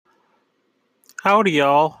Howdy,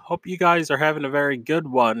 y'all. Hope you guys are having a very good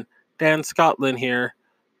one. Dan Scotland here,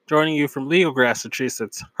 joining you from Legal,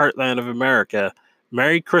 Massachusetts, heartland of America.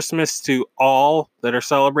 Merry Christmas to all that are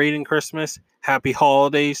celebrating Christmas. Happy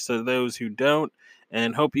holidays to those who don't.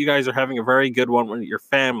 And hope you guys are having a very good one with your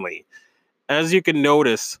family. As you can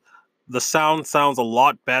notice, the sound sounds a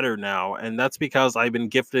lot better now. And that's because I've been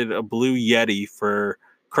gifted a Blue Yeti for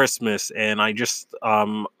Christmas. And I just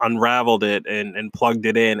unraveled it and plugged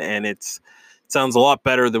it in. And it sounds a lot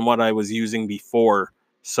better than what I was using before.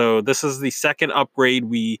 So this is the second upgrade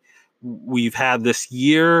we've had this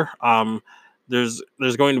year. There's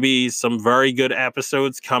going to be some very good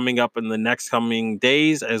episodes coming up in the next coming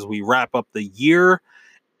days as we wrap up the year.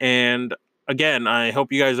 And again, I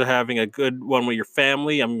hope you guys are having a good one with your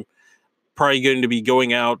family. I'm probably going to be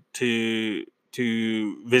going out to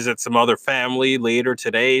visit some other family later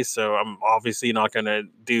today, so I'm obviously not going to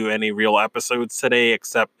do any real episodes today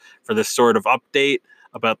except for this sort of update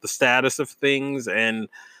about the status of things. And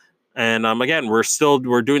again,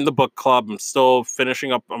 we're doing the book club. I'm still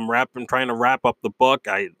finishing up. I'm trying to wrap up the book.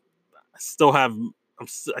 Still have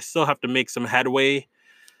I still have to make some headway.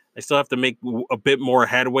 I still have to make a bit more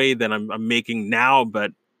headway than I'm making now,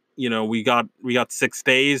 but we got 6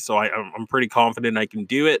 days, so I'm pretty confident I can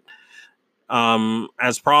do it.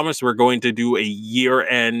 As promised, we're going to do a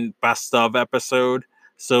year-end best of episode.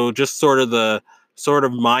 So just sort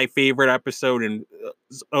of my favorite episode, and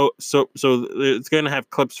so it's going to have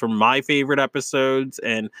clips from my favorite episodes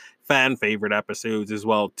and fan favorite episodes as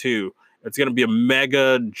well too. It's going to be a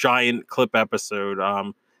mega giant clip episode.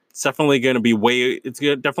 It's definitely going to be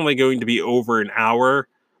definitely going to be over an hour.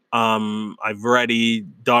 I've already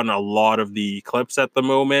done a lot of the clips at the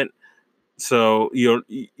moment, so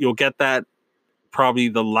you'll get that probably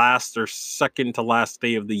the last or second to last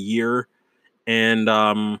day of the year. And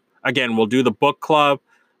again, we'll do the book club.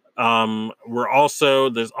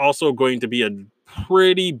 There's also going to be a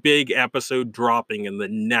pretty big episode dropping in the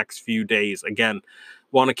next few days. Again,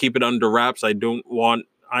 want to keep it under wraps. I don't want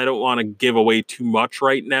to give away too much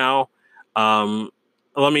right now. Um,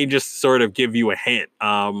 Let me just sort of give you a hint.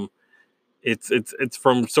 It's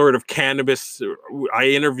from sort of cannabis. I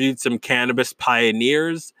interviewed some cannabis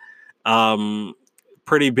pioneers. Um,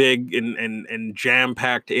 Pretty big and jam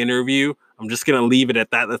packed interview. I'm just gonna leave it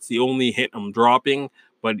at that. That's the only hint I'm dropping,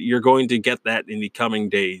 but you're going to get that in the coming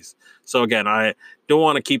days. So again, I don't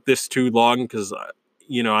want to keep this too long because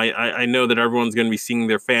I know that everyone's going to be seeing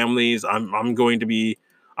their families. I'm going to be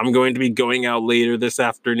going out later this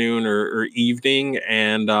afternoon or evening,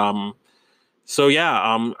 and so yeah.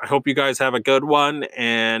 I hope you guys have a good one,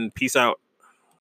 and peace out.